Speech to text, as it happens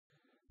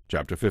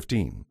Chapter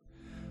 15.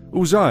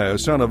 Uzziah,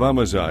 son of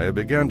Amaziah,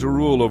 began to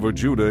rule over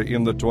Judah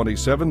in the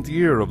 27th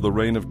year of the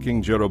reign of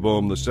King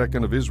Jeroboam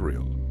II of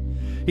Israel.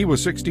 He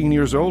was 16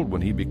 years old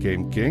when he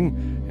became king,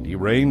 and he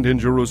reigned in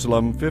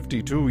Jerusalem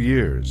 52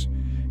 years.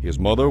 His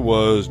mother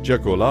was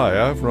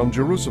Jecoliah from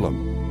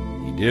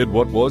Jerusalem. He did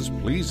what was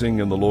pleasing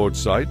in the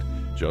Lord's sight,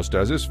 just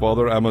as his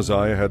father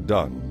Amaziah had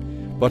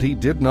done. But he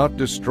did not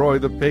destroy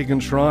the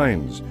pagan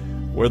shrines,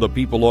 where the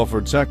people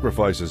offered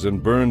sacrifices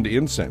and burned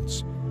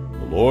incense.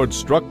 The Lord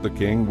struck the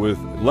king with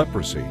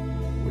leprosy,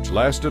 which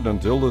lasted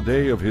until the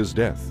day of his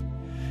death.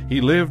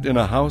 He lived in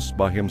a house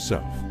by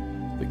himself.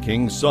 The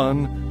king's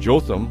son,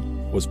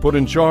 Jotham, was put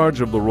in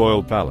charge of the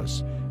royal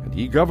palace, and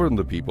he governed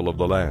the people of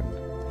the land.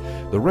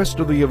 The rest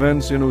of the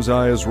events in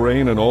Uzziah's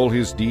reign and all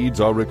his deeds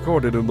are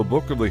recorded in the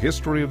book of the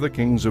history of the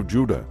kings of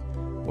Judah.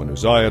 When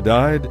Uzziah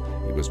died,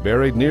 he was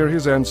buried near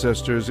his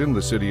ancestors in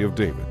the city of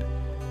David.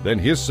 Then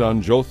his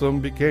son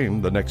Jotham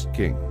became the next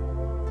king.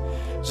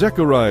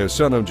 Zechariah,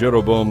 son of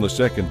Jeroboam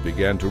II,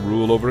 began to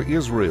rule over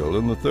Israel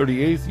in the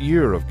 38th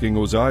year of King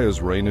Uzziah's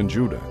reign in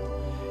Judah.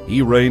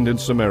 He reigned in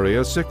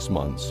Samaria 6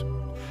 months.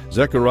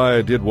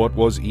 Zechariah did what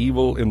was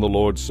evil in the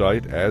Lord's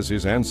sight, as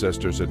his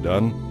ancestors had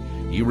done.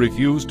 He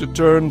refused to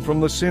turn from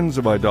the sins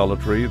of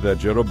idolatry that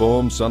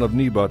Jeroboam, son of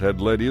Nebat,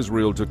 had led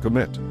Israel to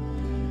commit.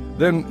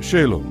 Then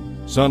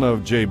Shallum, son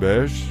of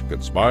Jabesh,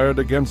 conspired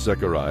against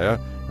Zechariah,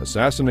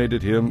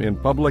 assassinated him in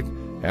public,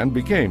 and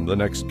became the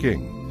next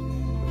king.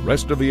 The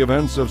rest of the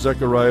events of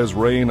Zechariah's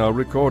reign are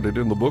recorded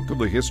in the book of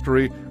the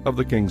history of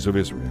the kings of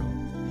Israel.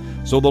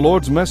 So the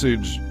Lord's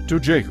message to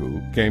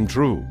Jehu came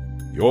true.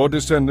 Your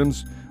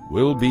descendants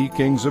will be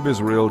kings of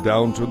Israel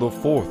down to the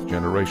 4th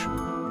generation.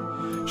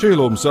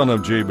 Shallum, son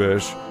of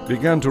Jabesh,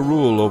 began to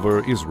rule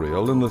over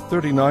Israel in the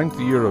 39th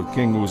year of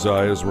King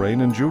Uzziah's reign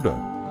in Judah.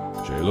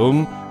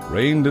 Shallum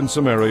reigned in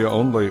Samaria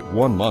only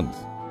 1 month.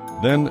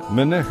 Then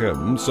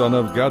Menachem, son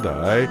of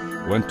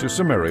Gadai, went to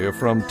Samaria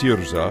from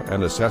Tirzah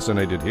and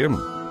assassinated him,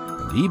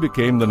 and he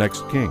became the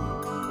next king.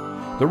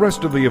 The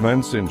rest of the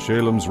events in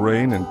Shallum's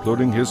reign,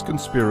 including his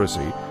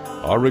conspiracy,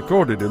 are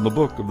recorded in the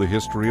book of the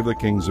history of the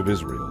kings of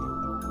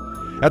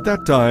Israel. At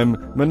that time,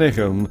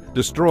 Menachem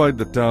destroyed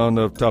the town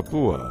of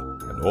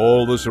Tappuah and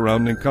all the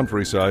surrounding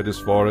countryside as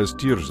far as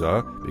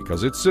Tirzah,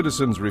 because its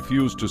citizens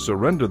refused to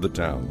surrender the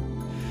town.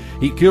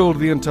 He killed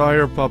the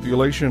entire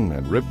population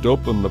and ripped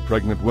open the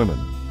pregnant women.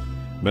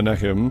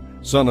 Menachem,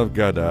 son of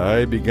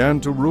Gadai,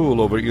 began to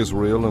rule over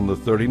Israel in the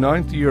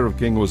 39th year of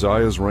King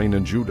Uzziah's reign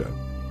in Judah.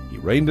 He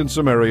reigned in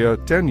Samaria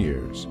 10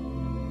 years.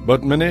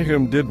 But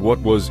Menachem did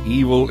what was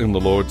evil in the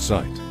Lord's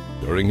sight.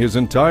 During his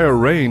entire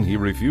reign he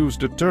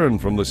refused to turn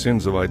from the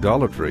sins of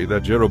idolatry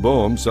that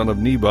Jeroboam, son of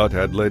Nebat,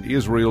 had led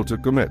Israel to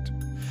commit.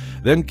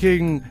 Then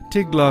King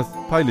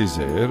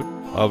Tiglath-Pileser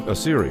of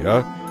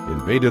Assyria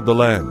invaded the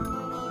land.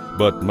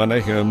 But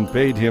Menachem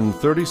paid him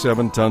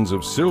 37 tons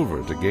of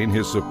silver to gain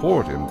his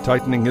support in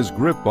tightening his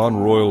grip on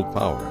royal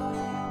power.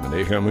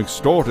 Menachem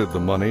extorted the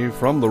money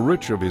from the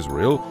rich of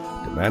Israel,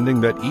 demanding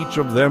that each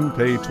of them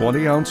pay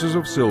 20 ounces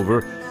of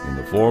silver in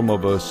the form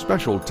of a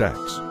special tax.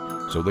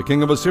 So the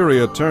king of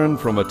Assyria turned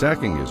from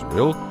attacking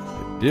Israel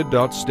and did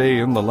not stay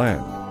in the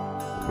land.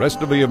 The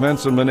rest of the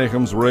events in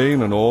Menachem's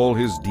reign and all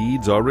his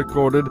deeds are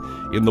recorded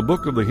in the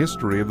book of the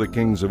history of the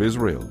kings of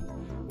Israel.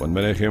 When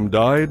Menachem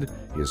died,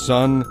 his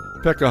son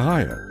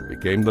Pekahiah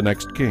became the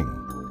next king.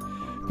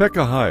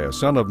 Pekahiah,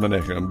 son of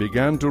Menachem,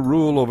 began to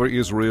rule over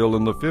Israel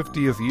in the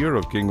 50th year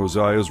of King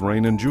Uzziah's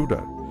reign in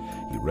Judah.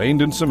 He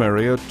reigned in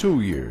Samaria 2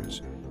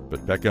 years.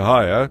 But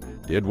Pekahiah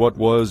did what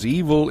was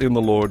evil in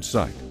the Lord's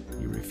sight.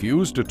 He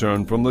refused to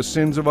turn from the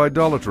sins of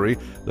idolatry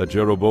that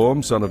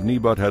Jeroboam, son of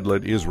Nebat, had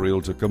led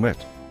Israel to commit.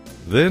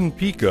 Then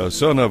Pekah,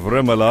 son of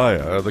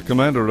Remaliah, the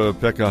commander of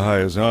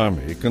Pekahiah's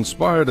army,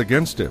 conspired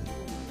against him.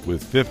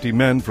 With 50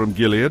 men from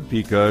Gilead,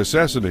 Pekah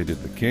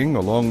assassinated the king,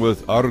 along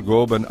with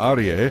Argob and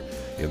Aryeh,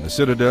 in the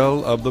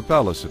citadel of the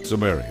palace at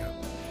Samaria.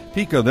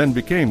 Pekah then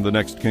became the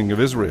next king of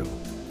Israel.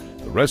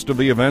 The rest of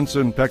the events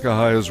in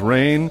Pekahiah's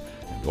reign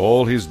and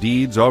all his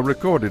deeds are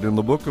recorded in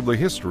the book of the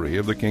history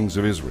of the kings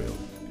of Israel.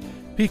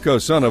 Pekah,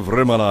 son of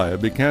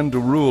Remaliah, began to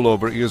rule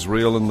over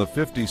Israel in the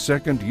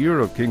 52nd year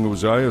of King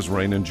Uzziah's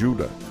reign in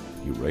Judah.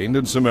 He reigned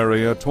in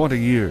Samaria 20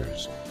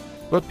 years.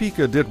 But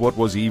Pekah did what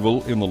was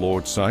evil in the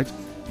Lord's sight.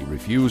 He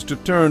refused to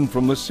turn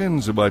from the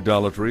sins of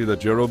idolatry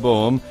that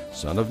Jeroboam,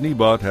 son of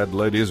Nebat, had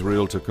led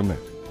Israel to commit.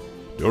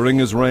 During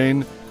his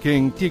reign,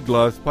 King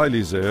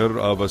Tiglath-Pileser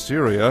of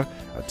Assyria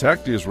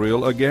attacked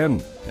Israel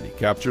again, and he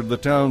captured the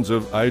towns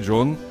of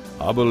Ijon,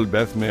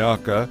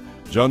 Abel-Beth-Maachah,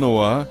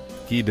 Janoah,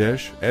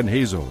 Kedesh, and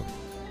Hazor.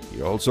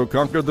 He also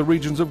conquered the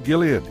regions of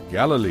Gilead,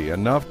 Galilee,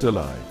 and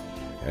Naphtali,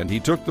 and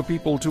he took the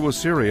people to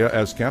Assyria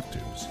as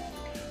captives.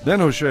 Then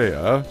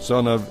Hoshea,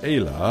 son of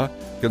Elah,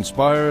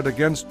 conspired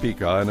against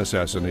Pekah and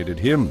assassinated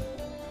him.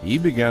 He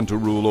began to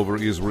rule over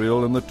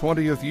Israel in the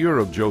 20th year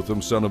of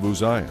Jotham, son of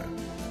Uzziah.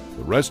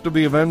 The rest of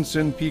the events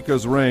in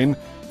Pekah's reign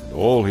and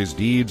all his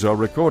deeds are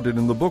recorded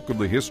in the book of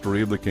the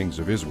history of the kings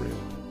of Israel.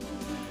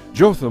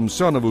 Jotham,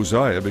 son of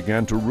Uzziah,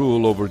 began to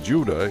rule over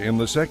Judah in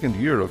the 2nd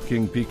year of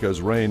King Pekah's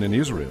reign in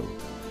Israel.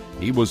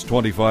 He was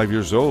 25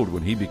 years old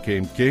when he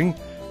became king,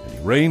 and he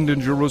reigned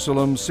in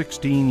Jerusalem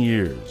 16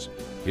 years.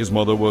 His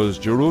mother was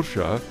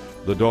Jerusha,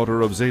 the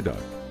daughter of Zadok.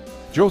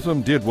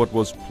 Jotham did what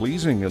was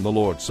pleasing in the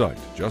Lord's sight,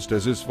 just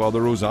as his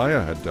father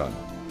Uzziah had done.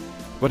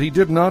 But he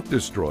did not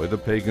destroy the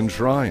pagan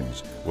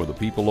shrines, where the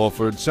people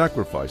offered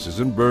sacrifices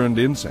and burned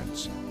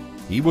incense.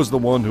 He was the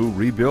one who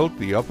rebuilt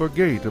the upper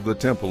gate of the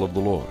temple of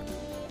the Lord.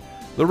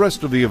 The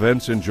rest of the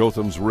events in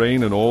Jotham's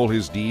reign and all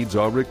his deeds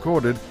are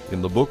recorded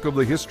in the book of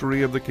the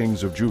history of the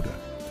kings of Judah.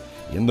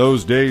 In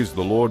those days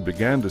the Lord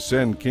began to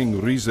send King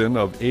Rezin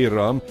of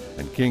Aram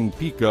and King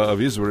Pekah of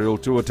Israel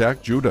to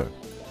attack Judah.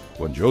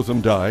 When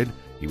Jotham died,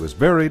 he was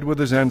buried with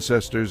his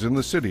ancestors in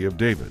the city of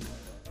David.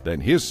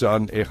 Then his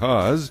son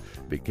Ahaz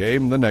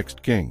became the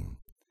next king.